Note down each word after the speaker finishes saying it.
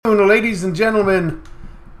Ladies and gentlemen,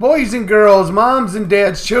 boys and girls, moms and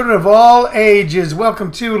dads, children of all ages,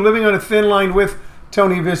 welcome to Living on a Thin Line with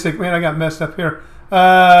Tony Visick. Man, I got messed up here.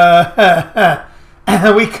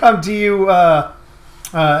 We come to you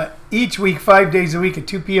each week, 5 days a week at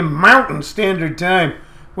 2 p.m. Mountain Standard Time.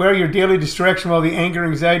 We're your daily distraction from all the anger,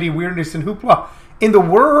 anxiety, weirdness, and hoopla in the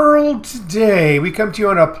world today. We come to you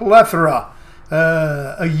on a plethora,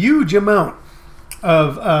 a huge amount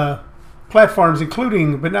of platforms,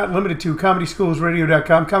 including but not limited to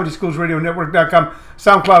ComedySchoolsRadio.com, ComedySchoolsRadioNetwork.com,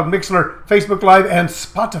 SoundCloud, Mixler, Facebook Live, and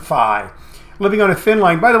Spotify. Living on a Thin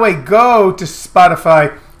Line. By the way, go to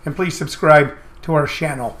Spotify and please subscribe to our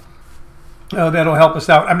channel. That'll help us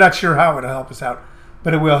out. I'm not sure how it'll help us out,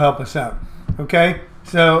 but it will help us out. Okay?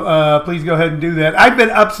 So please go ahead and do that. I've been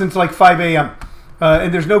up since like 5 a.m.,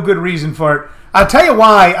 and there's no good reason for it. I'll tell you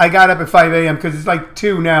why I got up at 5 a.m., because it's like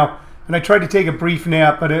 2 now. And I tried to take a brief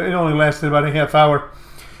nap, but it only lasted about a half hour.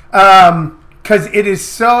 Because it is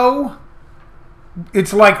so,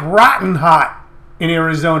 it's like rotten hot in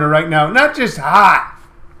Arizona right now. Not just hot.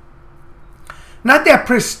 Not that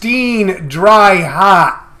pristine, dry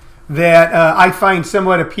hot that I find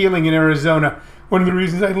somewhat appealing in Arizona. One of the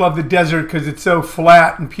reasons I love the desert, because it's so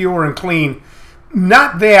flat and pure and clean.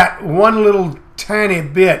 Not that one little tiny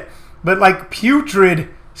bit, but like putrid,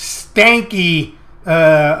 stanky,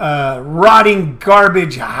 rotting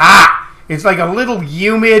garbage hot. It's like a little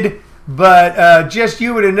humid, but just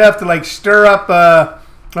humid enough to like stir up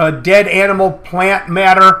dead animal plant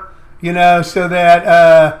matter, so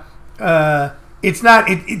that it's not,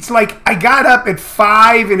 it's like I got up at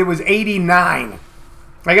 5 and it was 89.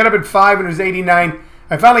 I got up at 5 and it was 89.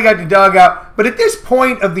 I finally got the dog out, but at this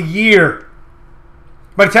point of the year,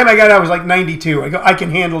 by the time I got out, it was like 92. I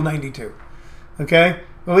can handle 92. Okay?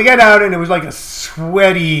 Well, we got out and it was like a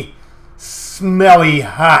sweaty, smelly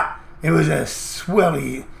hot. It was a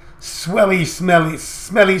smelly.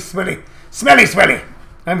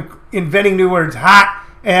 I'm inventing new words. Hot.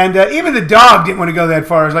 And even the dog didn't want to go that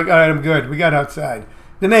far. I was like, all right, I'm good. We got outside.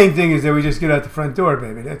 The main thing is that we just get out the front door,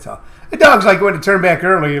 baby. That's all. The dog's like, wanted to turn back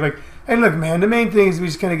early. You're like, hey, look, man, the main thing is we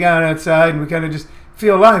just kind of got outside and we kind of just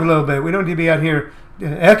feel alive a little bit. We don't need to be out here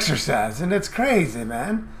exercising. That's crazy,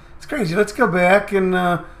 man. It's crazy. Let's go back and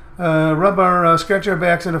scratch our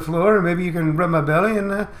backs on the floor, and maybe you can rub my belly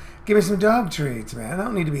and give me some dog treats, man. I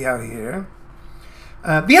don't need to be out here.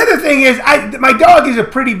 The other thing is, my dog is a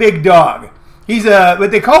pretty big dog. He's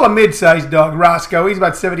what they call a mid-sized dog, Roscoe. He's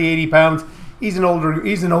about 70, 80 pounds. He's an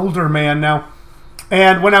older man now.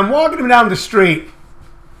 And when I'm walking him down the street,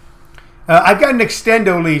 I've got an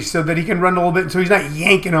extendo leash so that he can run a little bit, so he's not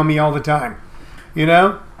yanking on me all the time,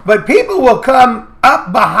 But people will come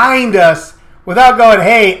up behind us without going,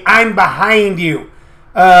 hey, I'm behind you.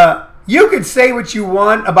 You could say what you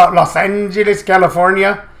want about Los Angeles,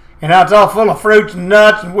 California, and how it's all full of fruits and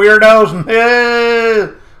nuts and weirdos.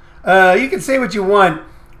 And you can say what you want,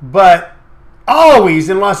 but always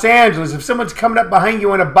in Los Angeles, if someone's coming up behind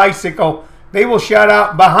you on a bicycle, they will shout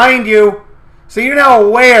out, behind you. So you're now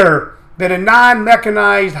aware that a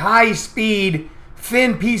non-mechanized, high-speed,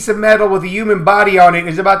 thin piece of metal with a human body on it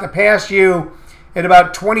is about to pass you at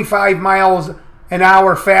about 25 miles an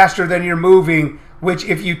hour faster than you're moving, which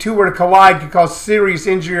if you two were to collide could cause serious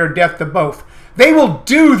injury or death to both. They will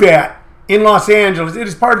do that in Los Angeles. It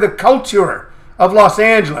is part of the culture of Los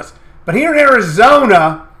Angeles. But here in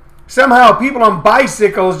Arizona, somehow people on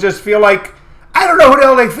bicycles just feel like, I don't know who the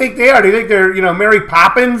hell they think they are. Do you think they're, Mary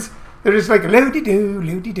Poppins? They're just like, loo-dee-doo,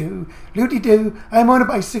 loo-dee-doo, loo-dee-doo, I'm on a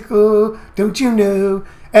bicycle, don't you know?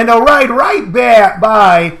 And they'll ride right back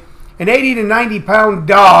by an 80 to 90 pound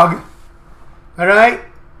dog, all right?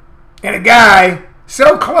 And a guy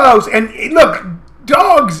so close. And look,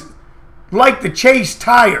 dogs like to chase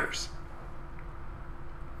tires.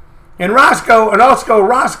 And Roscoe, dogs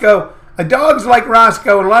like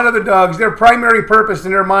Roscoe and a lot of other dogs, their primary purpose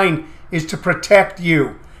in their mind is to protect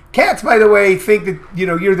you. Cats, by the way, think that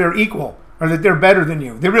you're their equal or that they're better than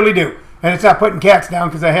you. They really do. And it's not putting cats down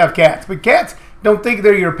because I have cats. But cats don't think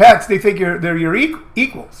they're your pets. They think they're your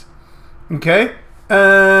equals. Okay?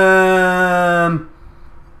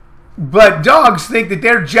 But dogs think that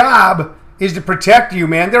their job is to protect you,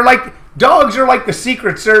 man. Dogs are like the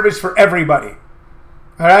Secret Service for everybody.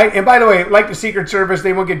 All right? And by the way, like the Secret Service,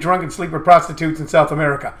 they won't get drunk and sleep with prostitutes in South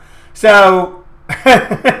America. So,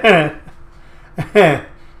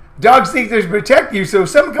 dogs think they're to protect you, so if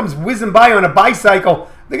someone comes whizzing by on a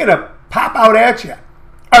bicycle, they're going to pop out at you.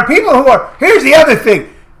 Here's the other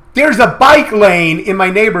thing. There's a bike lane in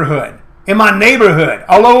my neighborhood.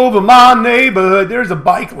 All over my neighborhood, there's a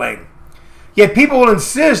bike lane. Yet people will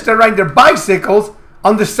insist on riding their bicycles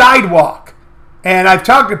on the sidewalk. And I've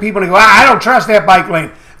talked to people and they go, I don't trust that bike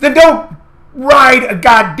lane. Then don't ride a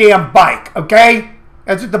goddamn bike, okay?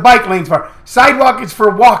 That's what the bike lane's for. Sidewalk is for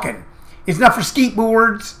walking. It's not for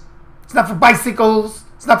skateboards. It's not for bicycles.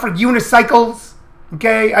 It's not for unicycles,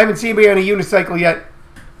 okay? I haven't seen anybody on a unicycle yet.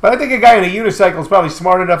 But I think a guy on a unicycle is probably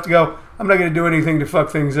smart enough to go, I'm not going to do anything to fuck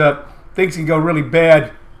things up. Things can go really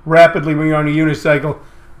bad rapidly when you're on a unicycle,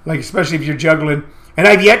 like especially if you're juggling. And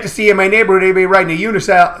I've yet to see in my neighborhood anybody riding a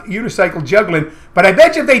unicycle juggling. But I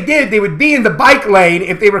bet you if they did, they would be in the bike lane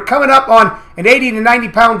if they were coming up on an 80 to 90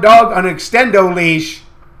 pound dog on an extendo leash.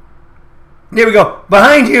 There we go.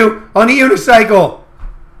 Behind you on a unicycle.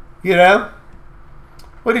 You know?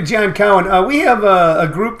 What did John Cowan? We have a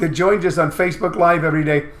group that joins us on Facebook Live every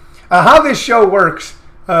day. How this show works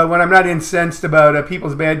when I'm not incensed about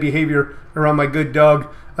people's bad behavior around my good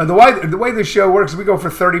dog. The way this show works, we go for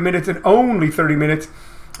 30 minutes and only 30 minutes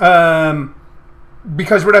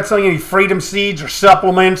because we're not selling any freedom seeds or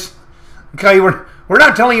supplements. Okay, we're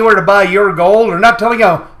not telling you where to buy your gold. We're not telling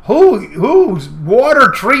you whose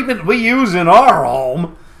water treatment we use in our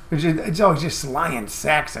home. It's always just lying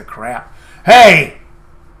sacks of crap. Hey,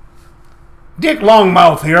 Dick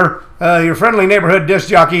Longmouth here, your friendly neighborhood disc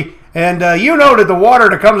jockey, and you know that the water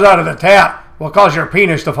that comes out of the tap will cause your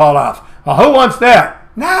penis to fall off. Well, who wants that?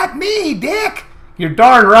 Not me, Dick. You're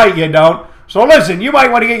darn right you don't. So listen, you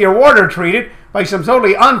might want to get your water treated by some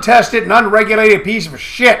totally untested and unregulated piece of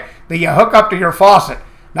shit that you hook up to your faucet.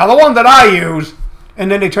 Now, the one that I use,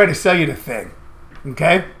 and then they try to sell you the thing.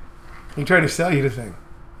 Okay? They try to sell you the thing.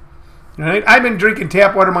 All right? I've been drinking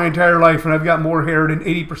tap water my entire life, and I've got more hair than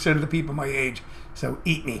 80% of the people my age. So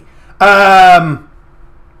eat me. That's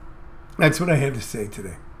what I had to say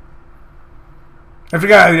today. I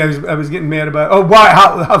forgot I was getting mad about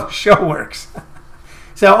how the show works.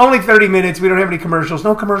 So only 30 minutes. We don't have any commercials.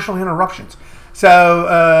 No commercial interruptions.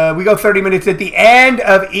 So we go 30 minutes. At the end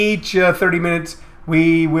of each 30 minutes,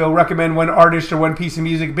 we will recommend one artist or one piece of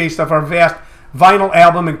music based off our vast vinyl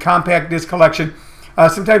album and compact disc collection.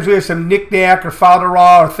 Sometimes we have some knick-knack or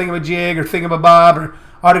fal-de-rah or thingamajig or thingamabob or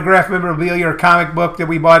autographed memorabilia or comic book that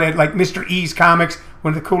we bought at like Mr. E's Comics,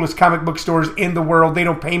 one of the coolest comic book stores in the world. They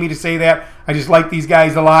don't pay me to say that. I just like these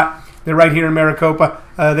guys a lot. They're right here in Maricopa.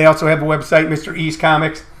 They also have a website, Mr. E's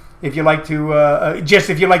Comics, if you like to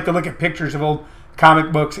if you like to look at pictures of old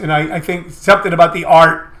comic books. And I think something about the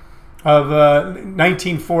art of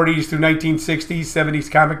 1940s through 1960s,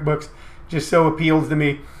 70s comic books just so appeals to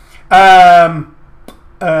me. I'll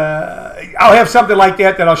have something like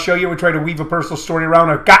that I'll show you. We'll try to weave a personal story around.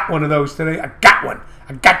 I've got one of those today. I got one.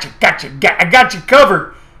 I got you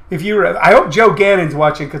covered. I hope Joe Gannon's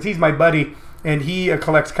watching because he's my buddy and he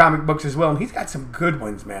collects comic books as well, and he's got some good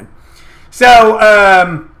ones, man. So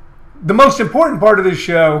the most important part of this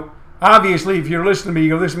show, obviously, if you're listening to me,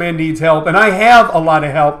 you go, this man needs help, and I have a lot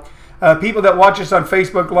of help. People that watch us on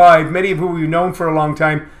Facebook Live, many of who we've known for a long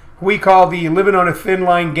time, who we call the Living on a Thin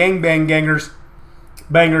Line gangbang gangers.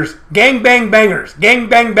 Bangers, gang bang bangers,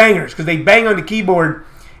 because they bang on the keyboard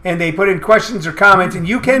and they put in questions or comments, and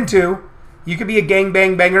you can too. You could be a gang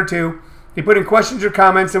bang banger too. They put in questions or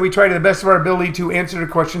comments, and we try to the best of our ability to answer their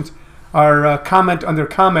questions or comment on their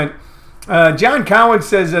comment. John Cowan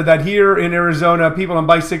says that here in Arizona, people on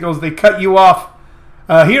bicycles, they cut you off.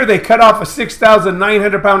 Here they cut off a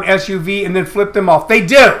 6,900-pound SUV and then flip them off. They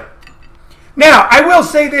do. Now, I will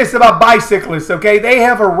say this about bicyclists, okay? They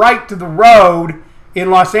have a right to the road in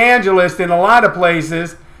Los Angeles, in a lot of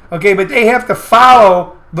places, okay, but they have to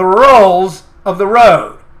follow the rules of the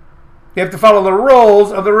road. They have to follow the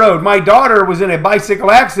rules of the road. My daughter was in a bicycle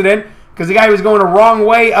accident because the guy was going the wrong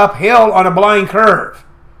way uphill on a blind curve.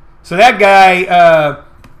 So that guy,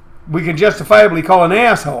 we can justifiably call an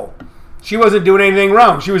asshole. She wasn't doing anything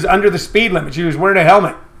wrong. She was under the speed limit. She was wearing a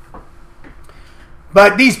helmet.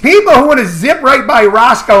 But these people who want to zip right by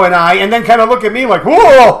Roscoe and I and then kind of look at me like,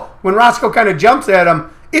 whoa, when Roscoe kind of jumps at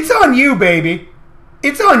him, it's on you, baby.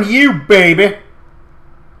 It's on you, baby.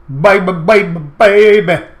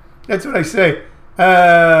 Baby. That's what I say.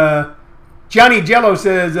 Johnny Jello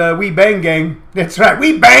says, we bang gang. That's right,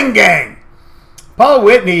 we bang gang. Paul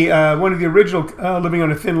Whitney, one of the original Living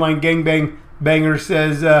on a Thin Line gangbang bangers,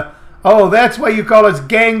 says, oh, that's why you call us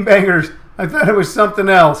gangbangers. I thought it was something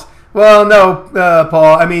else. Well, no,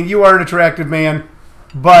 Paul. I mean, you are an attractive man,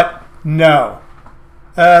 but no.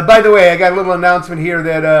 By the way, I got a little announcement here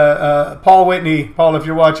that Paul Whitney, Paul, if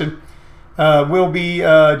you're watching, will be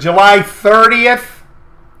July 30th,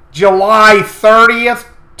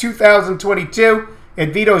 2022,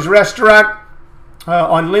 at Vito's Restaurant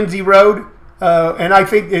on Lindsay Road. And I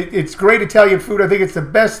think it's great Italian food. I think it's the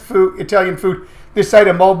best Italian food this side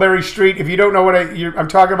of Mulberry Street. If you don't know what I'm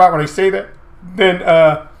talking about when I say that, then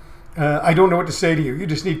I don't know what to say to you. You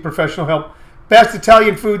just need professional help. Best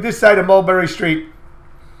Italian food this side of Mulberry Street.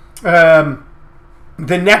 The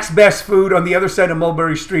next best food on the other side of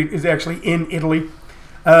Mulberry Street is actually in Italy.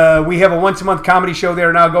 We have a once-a-month comedy show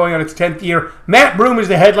there now going on its 10th year. Matt Broom is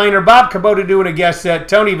the headliner. Bob Cabota doing a guest set.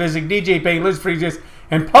 Tony Visick, DJ Payne, Liz Friesius,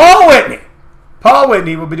 and Paul Whitney. Paul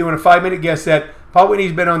Whitney will be doing a 5-minute guest set. Paul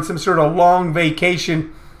Whitney's been on some sort of long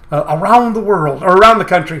vacation around the world, or around the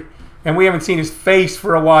country, and we haven't seen his face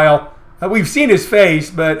for a while. We've seen his face,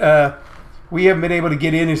 but we haven't been able to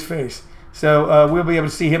get in his face. So we'll be able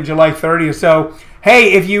to see him July 30th. So,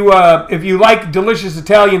 hey, if you like delicious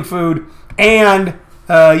Italian food and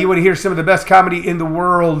you want to hear some of the best comedy in the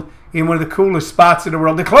world in one of the coolest spots in the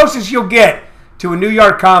world, the closest you'll get to a New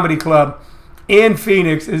York comedy club in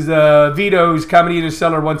Phoenix is Vito's Comedy in the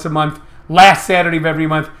Cellar once a month, last Saturday of every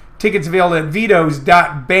month. Tickets available at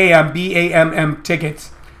vitos.bam, B-A-M-M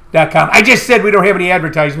tickets.com. I just said we don't have any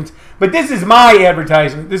advertisements, but this is my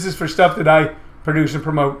advertisement. This is for stuff that I produce and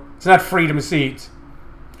promote. It's not Freedom Seeds.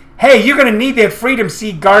 Hey, you're going to need that Freedom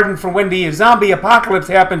Seed garden for when the zombie apocalypse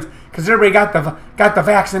happens, because everybody got the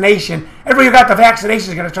vaccination. Everybody who got the vaccination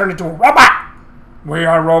is going to turn into a robot. We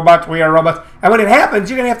are robots. We are robots. And when it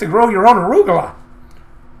happens, you're going to have to grow your own arugula.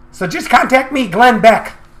 So just contact me, Glenn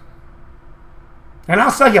Beck, and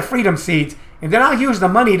I'll sell you Freedom Seeds. And then I'll use the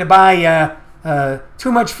money to buy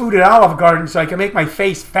too much food at Olive Garden so I can make my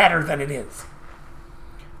face fatter than it is.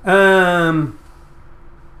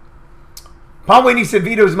 Paul Whitney said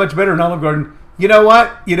Vito is much better than Olive Garden. You know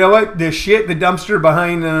what? The dumpster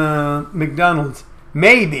behind McDonald's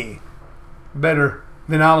may be better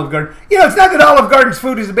than Olive Garden. It's not that Olive Garden's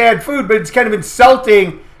food is bad food, but it's kind of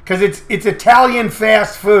insulting because it's Italian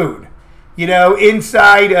fast food,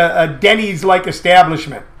 inside a Denny's-like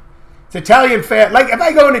establishment. It's Italian fast. Like, if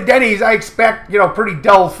I go into Denny's, I expect, pretty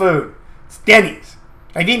dull food. It's Denny's.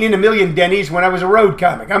 I've eaten in a million Denny's when I was a road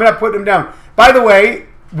comic. I'm not putting them down. By the way,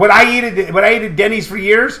 what I ate at Denny's for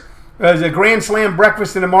years was a Grand Slam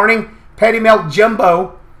breakfast in the morning, patty melt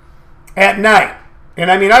jumbo at night.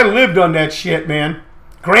 And I mean, I lived on that shit, man.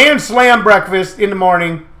 Grand Slam breakfast in the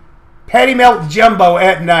morning, patty melt jumbo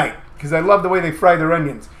at night, because I love the way they fry their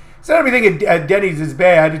onions. It's not everything at Denny's is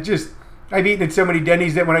bad. It just, I've eaten at so many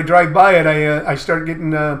Denny's that when I drive by it, I start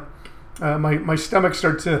getting, my stomach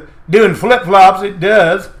starts doing flip-flops. It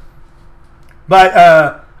does.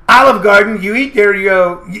 But Olive Garden, you eat there,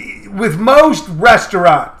 with most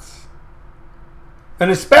restaurants,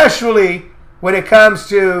 and especially when it comes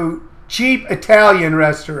to cheap Italian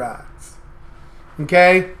restaurants,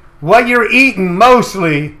 okay, what you're eating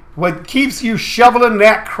mostly, what keeps you shoveling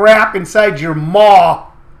that crap inside your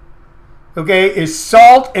maw, okay, is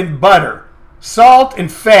salt and butter. Salt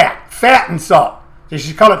and fat. Fat and salt. They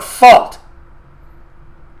should call it fault.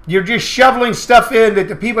 You're just shoveling stuff in that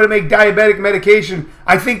the people that make diabetic medication,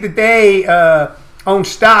 I think that they own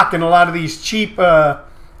stock in a lot of these cheap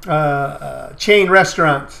chain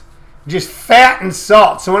restaurants. Just fat and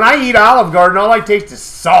salt. So when I eat Olive Garden, all I taste is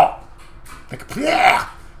salt. Like, I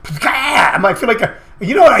feel like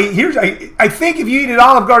I think if you eat at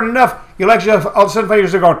Olive Garden enough, you'll actually all of a sudden find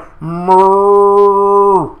yourself going,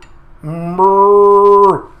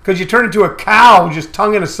 because you turn into a cow just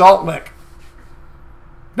tonguing a salt lick.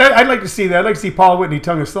 I'd like to see that. I'd like to see Paul Whitney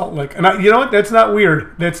tongue a salt lick. And you know what? That's not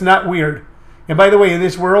weird. That's not weird. And by the way, in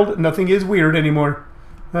this world, nothing is weird anymore.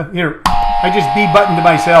 Here, I just buttoned to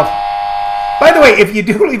myself. By the way, if you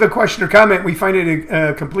do leave a question or comment, we find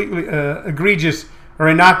it completely egregious or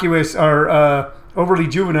innocuous or overly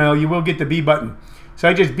juvenile, you will get the B button. So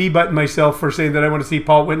I just buttoned myself for saying that I want to see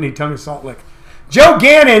Paul Whitney tongue a salt lick. Joe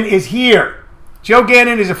Gannon is here. Joe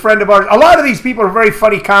Gannon is a friend of ours. A lot of these people are very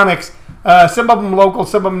funny comics. Some of them local,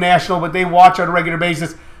 some of them national, but they watch on a regular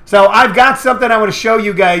basis. So I've got something I want to show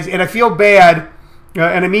you guys, and I feel bad,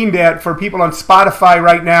 and I mean that, for people on Spotify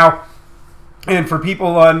right now and for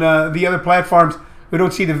people on the other platforms who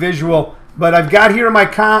don't see the visual. But I've got here in my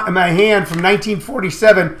hand from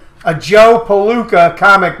 1947 a Joe Palooka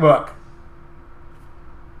comic book.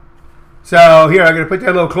 So here, I'm going to put that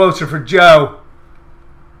a little closer for Joe.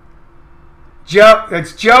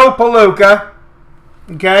 It's Joe Palooka.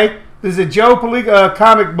 Okay? This is a Joe Palooka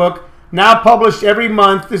comic book, now published every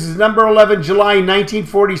month. This is number 11, July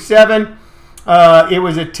 1947. It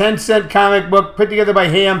was a 10-cent comic book put together by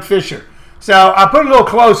Ham Fisher. So I'll put it a little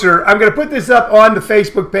closer. I'm going to put this up on the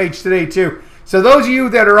Facebook page today, too. So those of you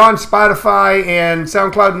that are on Spotify and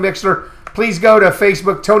SoundCloud and Mixler, please go to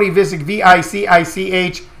Facebook, Tony Visick,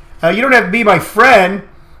 V-I-C-I-C-H. You don't have to be my friend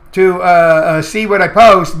to see what I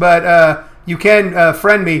post, but you can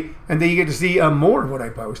friend me, and then you get to see more of what I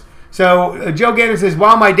post. So Joe Gannon says,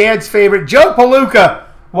 while my dad's favorite, Joe Palooka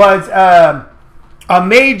was a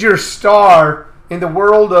major star in the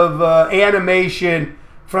world of animation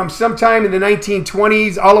from sometime in the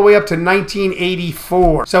 1920s all the way up to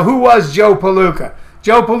 1984. So who was Joe Palooka?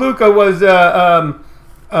 Joe Palooka was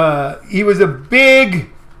he was a big.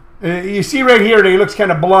 You see right here that he looks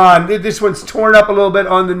kind of blonde. This one's torn up a little bit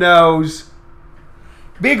on the nose.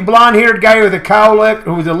 Big blonde-haired guy with a cowlick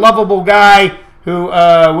who was a lovable guy who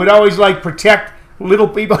would always like protect little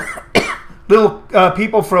people,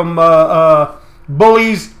 people from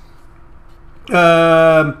bullies.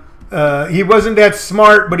 He wasn't that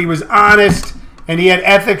smart, but he was honest, and he had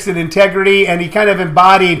ethics and integrity, and he kind of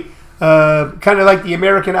embodied kind of like the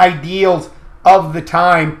American ideals of the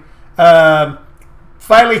time.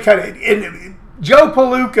 Finally, Joe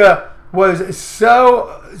Palooka was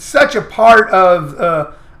such a part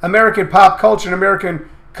of American pop culture and American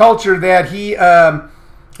culture that he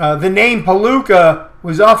the name Palooka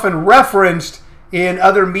was often referenced in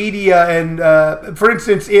other media, and for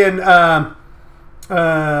instance in On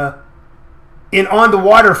the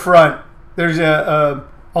Waterfront there's a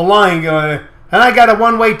line going, and I got a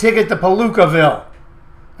one-way ticket to Palookaville.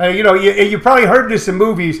 You probably heard this in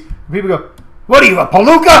movies. People go, what are you, a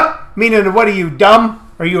Palooka? Meaning, what are you, dumb?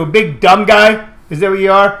 Are you a big dumb guy? Is that what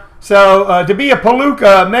you are? So to be a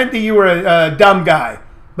Palooka meant that you were a dumb guy.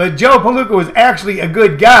 But Joe Palooka was actually a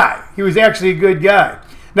good guy. He was actually a good guy.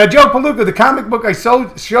 Now, Joe Palooka, the comic book I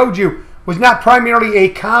showed you, was not primarily a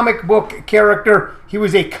comic book character. He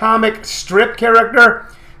was a comic strip character.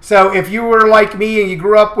 So if you were like me and you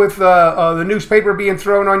grew up with the newspaper being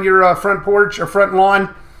thrown on your front porch or front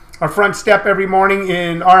lawn or front step every morning,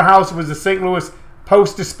 in our house it was the St. Louis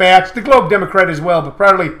Post-Dispatch, the Globe Democrat as well, but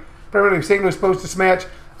primarily St. Louis Post-Dispatch.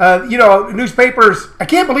 Newspapers, I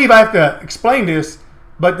can't believe I have to explain this,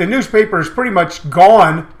 but the newspaper is pretty much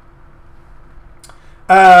gone.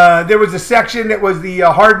 There was a section that was the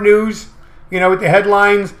hard news, with the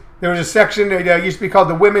headlines. There was a section that used to be called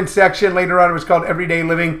the women's section. Later on, it was called Everyday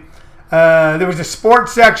Living. There was a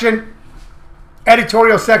sports section,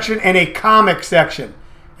 editorial section, and a comic section.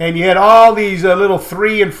 And you had all these little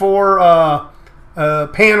 3 and 4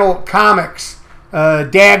 panel comics.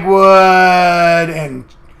 Dagwood and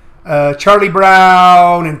Charlie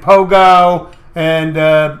Brown and Pogo. And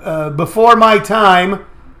before my time,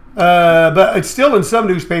 but it's still in some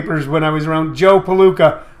newspapers when I was around, Joe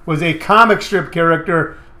Palooka was a comic strip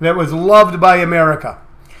character that was loved by America.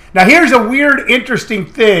 Now, here's a weird, interesting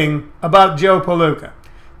thing about Joe Palooka.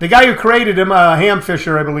 The guy who created him, Ham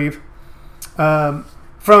Fisher, I believe,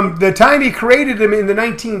 from the time he created him in the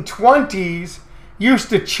 1920s, used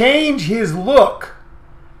to change his look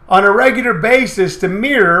on a regular basis to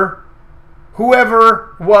mirror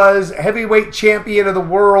whoever was heavyweight champion of the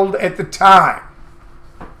world at the time.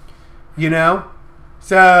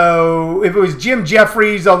 So if it was Jim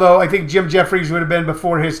Jeffries, although I think Jim Jeffries would have been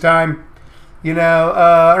before his time,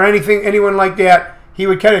 or anyone like that, he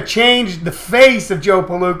would kind of change the face of Joe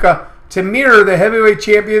Palooka to mirror the heavyweight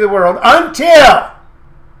champion of the world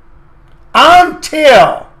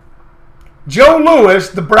until Joe Louis,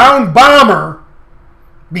 the Brown Bomber,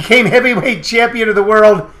 became heavyweight champion of the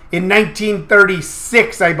world in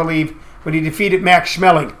 1936, I believe, when he defeated Max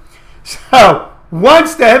Schmeling. So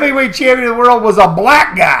once the heavyweight champion of the world was a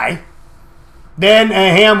black guy, then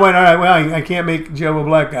Ham went, all right, well, I can't make Joe a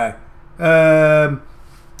black guy. The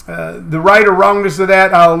right or wrongness of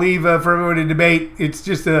that, I'll leave for everyone to debate. It's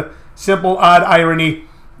just a simple, odd irony,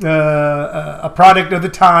 a product of the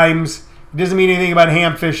times. It doesn't mean anything about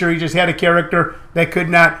Ham Fisher. He just had a character that could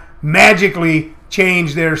not magically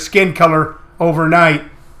change their skin color overnight.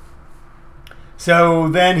 So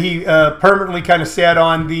then he permanently kind of sat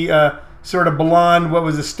on the sort of blonde, what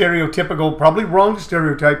was a stereotypical, probably wrong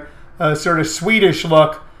stereotype, sort of Swedish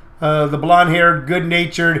look. The blonde-haired,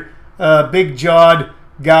 good-natured, big-jawed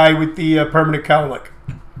guy with the permanent cowlick.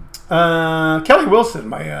 Kelly Wilson,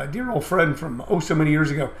 my dear old friend from so many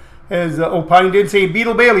years ago, has opined in saying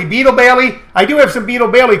Beetle Bailey. Beetle Bailey, I do have some Beetle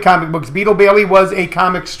Bailey comic books. Beetle Bailey was a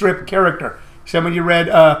comic strip character. Some of you read,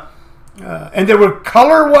 and there were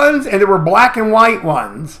color ones and there were black and white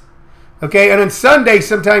ones. Okay, and on Sunday,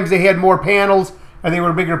 sometimes they had more panels and they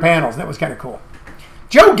were bigger panels. That was kind of cool.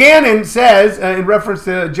 Joe Gannon says, in reference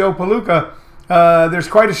to Joe Palooka, there's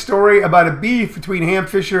quite a story about a beef between Ham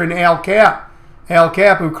Fisher and Al Capp. Al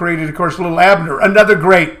Capp, who created, of course, Little Abner, another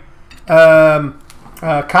great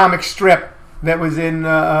comic strip that was in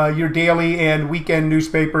your daily and weekend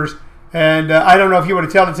newspapers. And I don't know if you want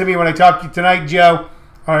to tell it to me when I talk to you tonight, Joe,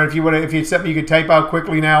 or if it's something you could type out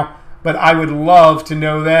quickly now, but I would love to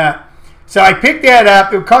know that. So I picked that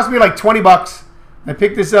up. It cost me like $20 I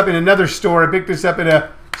picked this up in another store. I picked this up at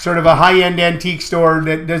a sort of a high-end antique store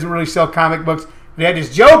that doesn't really sell comic books. It had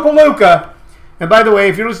this Joe Palooka. And by the way,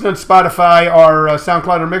 if you're listening on Spotify or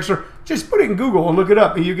SoundCloud or Mixer, just put it in Google and look it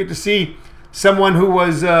up, and you get to see someone who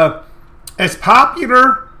was as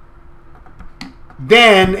popular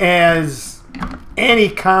then as any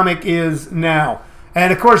comic is now.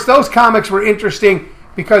 And of course, those comics were interesting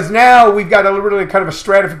because now we've got a really kind of a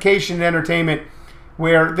stratification in entertainment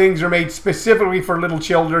where things are made specifically for little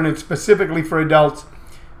children and specifically for adults.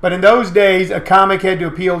 But in those days, a comic had to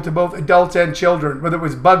appeal to both adults and children, whether it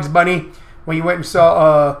was Bugs Bunny, when you went and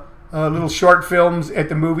saw little short films at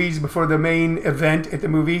the movies before the main event at the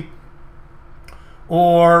movie,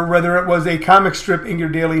 or whether it was a comic strip in your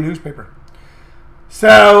daily newspaper.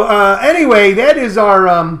 So anyway, that is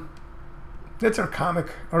that's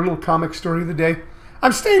our little comic story of the day.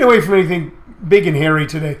 I'm staying away from anything big and hairy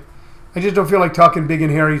today. I just don't feel like talking big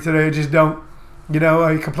and hairy today. I just don't. You know,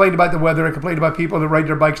 I complained about the weather. I complained about people that ride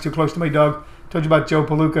their bikes too close to my dog. Told you about Joe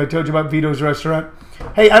Palooka. I told you about Vito's Restaurant.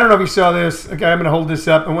 Hey, I don't know if you saw this. Okay, I'm going to hold this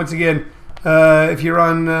up. And once again, if you're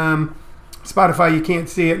on Spotify, you can't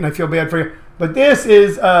see it, and I feel bad for you. But this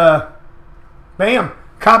is, bam,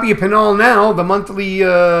 copy of Pinal Now, the monthly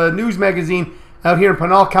news magazine out here in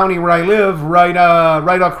Pinal County where I live, right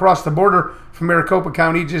across the border from Maricopa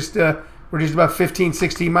County. We're just about 15,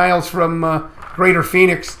 16 miles from Greater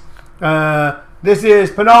Phoenix. This is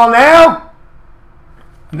Pinal Now.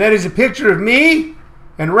 And that is a picture of me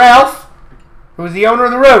and Ralph, who was the owner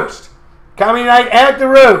of the Roast. Comedy night at the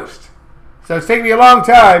Roast. So it's taken me a long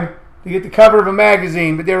time to get the cover of a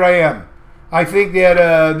magazine, but there I am. I think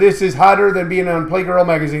that this is hotter than being on Playgirl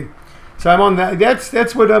magazine. So I'm on that.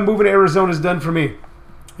 That's what moving to Arizona has done for me.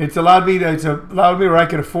 It's allowed me where I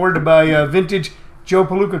can afford to buy vintage Joe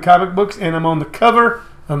Palooka comic books, and I'm on the cover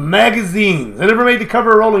of magazines. I never made the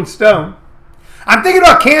cover of Rolling Stone. I'm thinking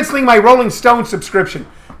about canceling my Rolling Stone subscription.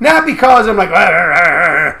 Not because I'm like,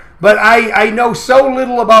 but I know so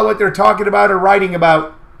little about what they're talking about or writing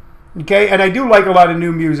about. Okay, and I do like a lot of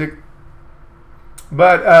new music.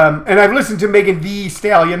 But and I've listened to Megan Thee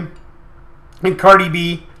Stallion and Cardi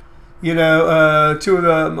B, you know, two of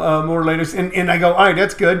the more latest, and I go, all right,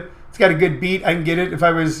 that's good. It's got a good beat. I can get it. If I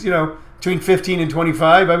was, between 15 and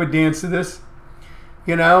 25, I would dance to this,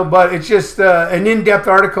 But it's just an in-depth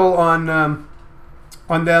article on them.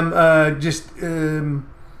 I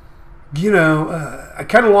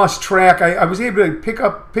kind of lost track. I was able to pick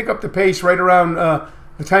up the pace right around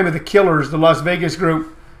the time of the Killers, the Las Vegas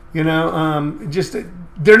group. They're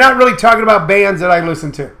not really talking about bands that I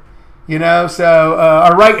listen to. So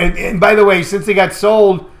all right. And by the way, since they got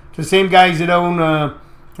sold to the same guys that own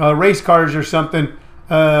race cars or something,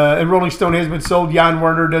 and Rolling Stone has been sold, Jan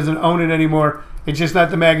Werner doesn't own it anymore. It's just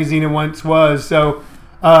not the magazine it once was. So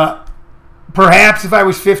perhaps if I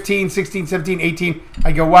was 15, 16, 17, 18,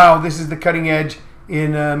 I'd go, wow, this is the cutting edge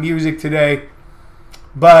in music today.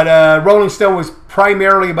 But Rolling Stone was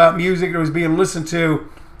primarily about music. It was being listened to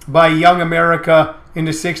by young America in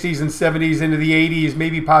the 60s and 70s, into the 80s,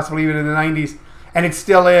 maybe possibly even in the 90s. And it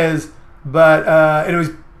still is. But it was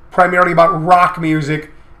primarily about rock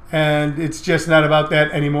music, and it's just not about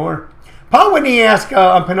that anymore. Paul Whitney asked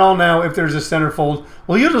on Pinal Now if there's a centerfold.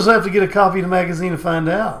 Well, you just have to get a copy of the magazine to find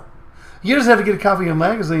out. You just have to get a copy of the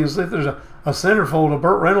magazine and see if there's a centerfold, a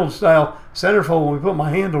Burt Reynolds style centerfold when we put my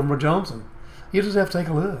hand over Johnson. You just have to take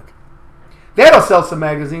a look. That'll sell some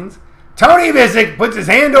magazines. Tony Visick puts his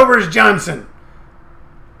hand over his Johnson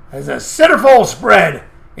as a centerfold spread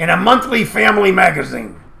in a monthly family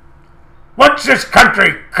magazine. What's this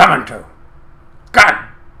country coming to? God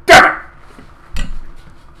damn it!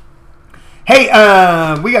 Hey,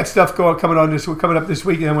 we got stuff coming up this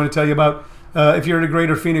week, and I want to tell you about. If you're in the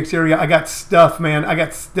Greater Phoenix area, I got stuff, man. I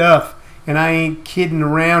got stuff, and I ain't kidding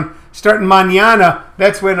around. Starting mañana,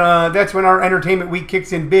 that's when our entertainment week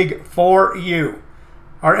kicks in big for you.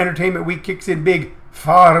 Our entertainment week kicks in big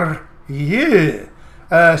for you.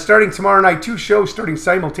 Starting tomorrow night, 2 shows starting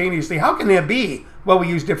simultaneously. How can that be? Well, we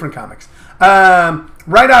use different comics.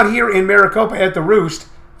 Right out here in Maricopa at the Roost,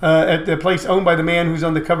 at the place owned by the man who's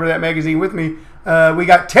on the cover of that magazine with me, we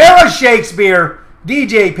got Tara Shakespeare,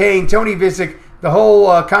 DJ Payne, Tony Visick, the whole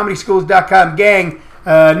ComedySchools.com gang.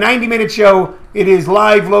 90-minute show. It is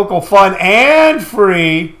live, local, fun, and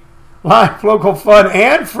free. Live, local, fun,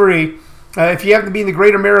 and free. If you happen to be in the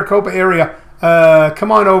greater Maricopa area,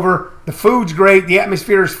 come on over. The food's great, the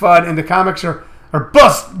atmosphere is fun, and the comics are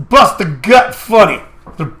bust the gut funny.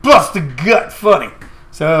 They're bust the gut funny.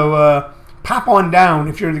 So pop on down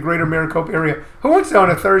if you're in the greater Maricopa area. Who wants to on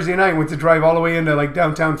a Thursday night wants to drive all the way into like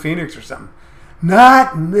downtown Phoenix or something?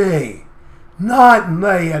 Not me. Not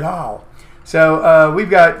me at all. So we've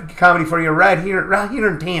got comedy for you right here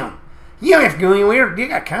in town. You don't have to go anywhere. You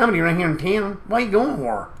got comedy right here in town. Why are you going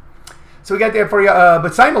for? So we got that for you.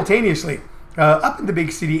 But simultaneously, up in the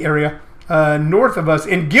big city area, north of us,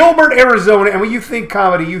 in Gilbert, Arizona. And when you think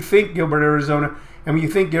comedy, you think Gilbert, Arizona. And when you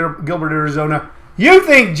think Gilbert, Arizona, you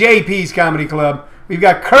think JP's Comedy Club. We've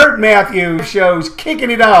got Kurt Matthews shows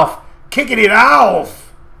kicking it off,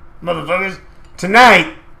 motherfuckers.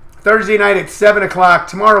 Tonight, Thursday night at 7 o'clock.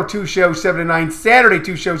 Tomorrow, 2 shows, 7 to 9. Saturday,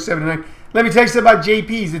 2 shows, 7 to 9. Let me tell you something about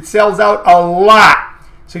JP's. It sells out a lot.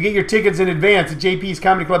 So get your tickets in advance at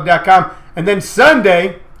jpscomedyclub.com. And then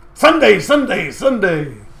Sunday. Sunday. Sunday.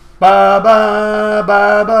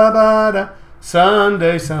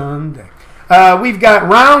 We've got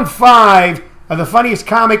round 5 of the funniest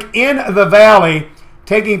comic in the Valley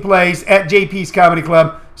taking place at JP's Comedy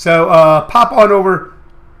Club. So pop on over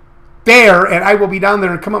there, and I will be down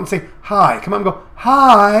there and come up and say hi. Come up and go,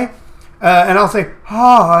 hi. And I'll say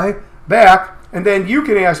hi back. And then you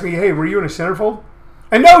can ask me, hey, were you in a centerfold?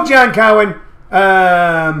 And no, John Cowan.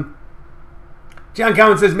 John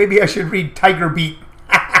Cowan says maybe I should read Tiger Beat.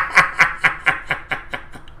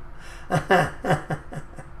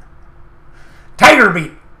 Tiger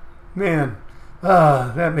Beat. Man,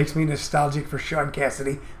 that makes me nostalgic for Sean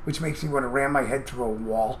Cassidy, which makes me want to ram my head through a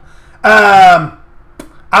wall.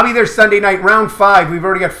 I'll be there Sunday night, round 5. We've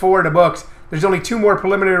already got 4 in the books. There's only 2 more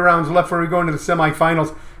preliminary rounds left before we go into the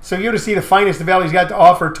semifinals. So if you want to see the finest the Valley's got to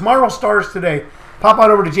offer, tomorrow stars today. Pop on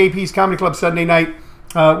over to JP's Comedy Club Sunday night,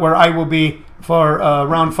 where I will be for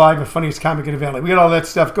round 5 of Funniest Comic in the Valley. We got all that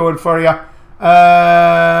stuff going for you. All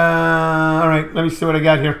right, let me see what I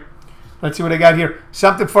got here. Let's see what I got here.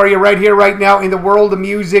 Something for you right here, right now in the world of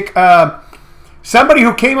music. Somebody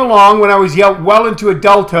who came along when I was well into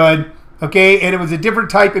adulthood, okay, and it was a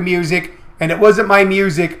different type of music, and it wasn't my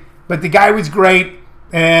music, but the guy was great,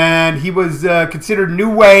 and he was considered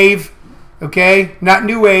new wave, okay, not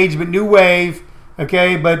new age, but new wave,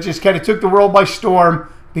 okay, but just kind of took the world by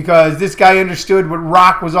storm because this guy understood what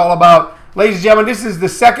rock was all about. Ladies and gentlemen, this is the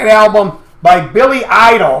second album by Billy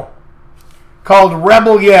Idol called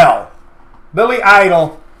Rebel Yell. Billy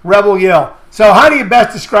Idol, Rebel Yell. So how do you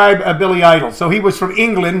best describe Billy Idol? So he was from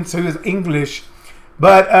England, so he was English.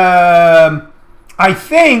 But I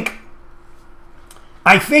think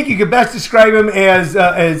you could best describe him as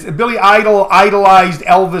Billy Idol idolized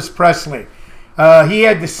Elvis Presley. He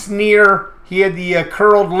had the sneer, he had the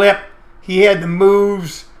curled lip, he had the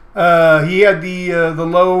moves, he had the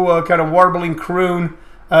low kind of warbling croon.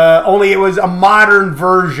 Only it was a modern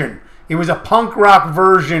version. It was a punk rock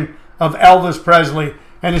version of Elvis Presley.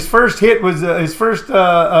 And his first hit was his first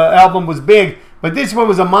album was big, but this one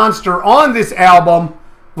was a monster. On this album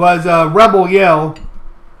was Rebel Yell.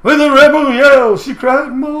 With a rebel yell, she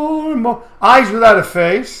cried more and more. Eyes Without a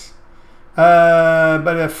Face,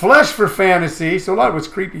 but a Flesh for Fantasy. So a lot of it was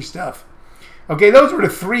creepy stuff. Okay, those were the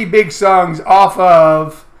 3 big songs off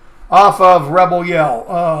of Rebel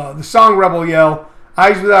Yell. The song Rebel Yell,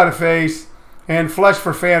 Eyes Without a Face, and Flesh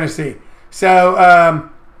for Fantasy. So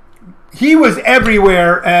he was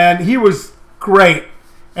everywhere, and he was great.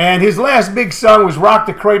 And his last big song was Rock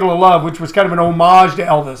the Cradle of Love, which was kind of an homage to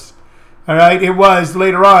Elvis. All right, it was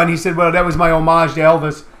later on. He said, well, that was my homage to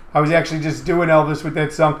Elvis. I was actually just doing Elvis with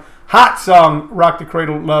that song. Hot song, Rock the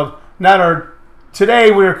Cradle of Love.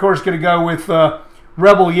 Today, we're, of course, going to go with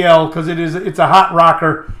Rebel Yell, because it's a hot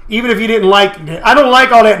rocker. Even if you didn't like it. I don't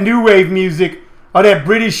like all that new wave music, all that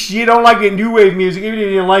British shit. You don't like that new wave music, even if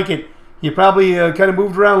you didn't like it. You probably kind of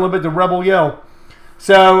moved around a little bit to Rebel Yell.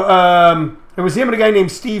 So it was him and a guy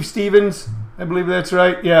named Steve Stevens. I believe that's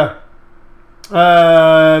right. Yeah.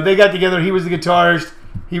 They got together. He was the guitarist.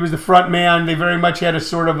 He was the front man. They very much had a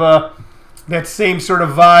sort of that same sort of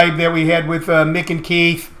vibe that we had with Mick and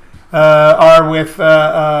Keith, or with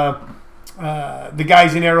the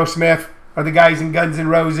guys in Aerosmith, or the guys in Guns N'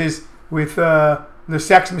 Roses, with the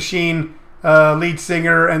Sex Machine lead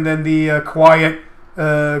singer, and then the quiet,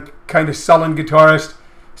 kind of sullen guitarist.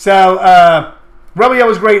 So Rebel Yell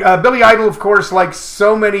was great. Billy Idol, of course, like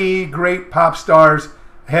so many great pop stars,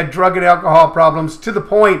 had drug and alcohol problems to the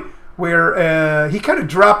point where he kind of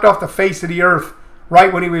dropped off the face of the earth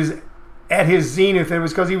right when he was at his zenith. It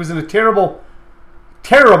was because he was in a terrible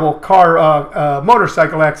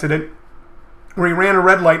motorcycle accident where he ran a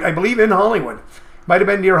red light, I believe in Hollywood. Might have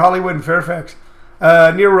been near Hollywood and Fairfax.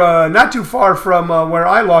 Not too far from where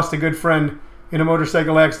I lost a good friend in a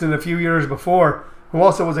motorcycle accident a few years before, who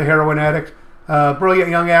also was a heroin addict. Brilliant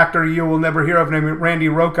young actor you will never hear of, named Randy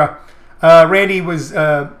Roca. Randy was,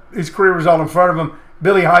 his career was all in front of him.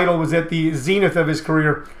 Billy Idol was at the zenith of his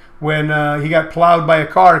career when he got plowed by a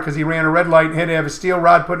car because he ran a red light and had to have a steel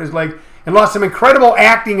rod put in his leg. and lost some incredible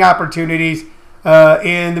acting opportunities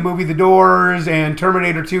in the movie The Doors and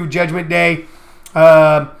Terminator 2: Judgment Day.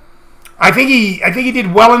 I think he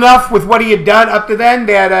did well enough with what he had done up to then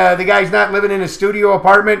that the guy's not living in a studio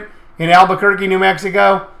apartment in Albuquerque, New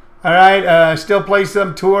Mexico. All right, still plays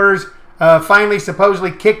some tours. Finally,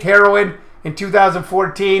 supposedly kicked heroin in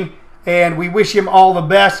 2014, and we wish him all the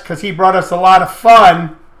best because he brought us a lot of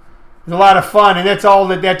fun. It was a lot of fun, and that's all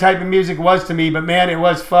that type of music was to me. But man, it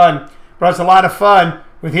was fun. Brought us a lot of fun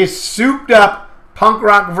with his souped-up punk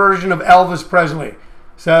rock version of Elvis Presley.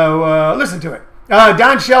 So listen to it.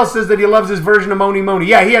 Don Shell says that he loves his version of Mony Mony.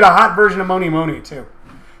 Yeah, he had a hot version of Mony Mony too.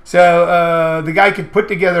 So the guy could put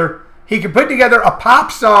together a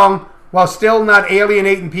pop song while still not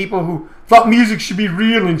alienating people who thought music should be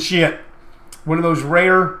real and shit. One of those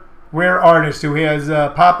rare artists who has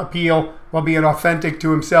pop appeal while being authentic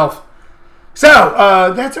to himself.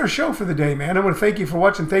 So, that's our show for the day, man. I want to thank you for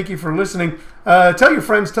watching. Thank you for listening. Tell your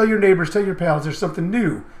friends, tell your neighbors, tell your pals there's something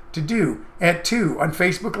new to do at 2 on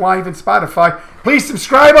Facebook Live and Spotify. Please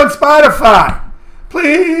subscribe on Spotify.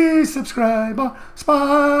 Please subscribe on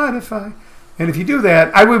Spotify. And if you do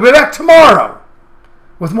that, I will be back tomorrow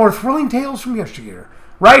with more thrilling tales from yesteryear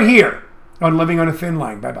right here on Living on a Thin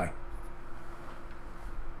Line. Bye-bye.